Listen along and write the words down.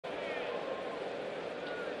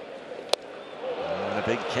a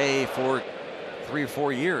big K for 3 or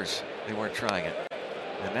 4 years. They weren't trying it.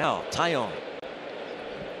 And now Taillon.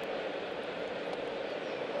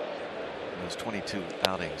 Those 22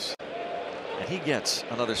 outings. And he gets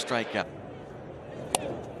another strikeout.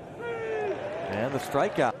 And the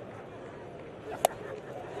strikeout.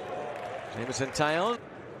 Jameson Taillon.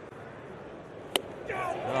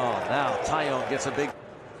 Oh, now Taillon gets a big.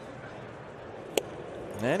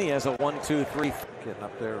 And then he has a 1-2-3. Getting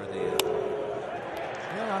up there in the.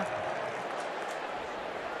 Yeah.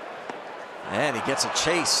 And he gets a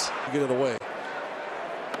chase. Get it away.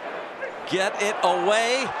 Get it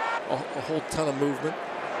away. A whole ton of movement.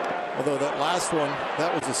 Although that last one,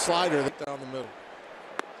 that was a slider that down the middle.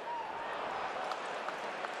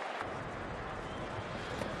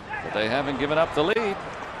 But they haven't given up the lead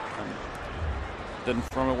than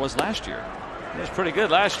from it was last year. It was pretty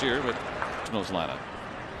good last year, but Nationals lineup.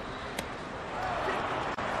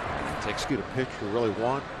 Takes you to pitch you really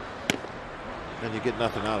want, and you get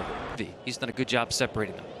nothing out of it. He's done a good job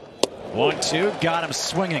separating them. 1-2, got him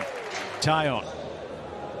swinging. Taillon.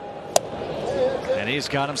 And he's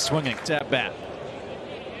got him swinging. At bat.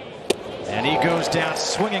 And he goes down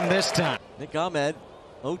swinging this time. Nick Ahmed,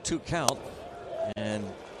 0-2 count. And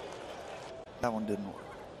that one didn't work.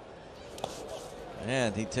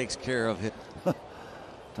 And he takes care of it.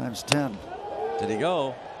 Times 10. Did he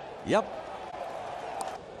go? Yep.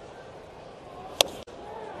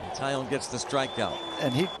 Taillon gets the strikeout.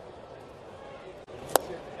 And he.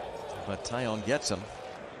 But Taillon gets him.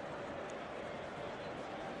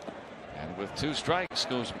 And with 2 strikes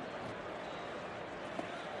goes.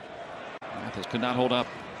 Mathis could not hold up.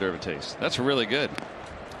 There of a taste. That's really good.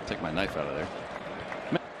 Take my knife out of there.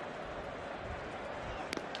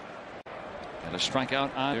 And a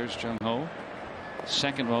strikeout on. There's Jung Ho.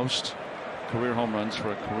 Second most career home runs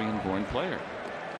for a Korean-born player.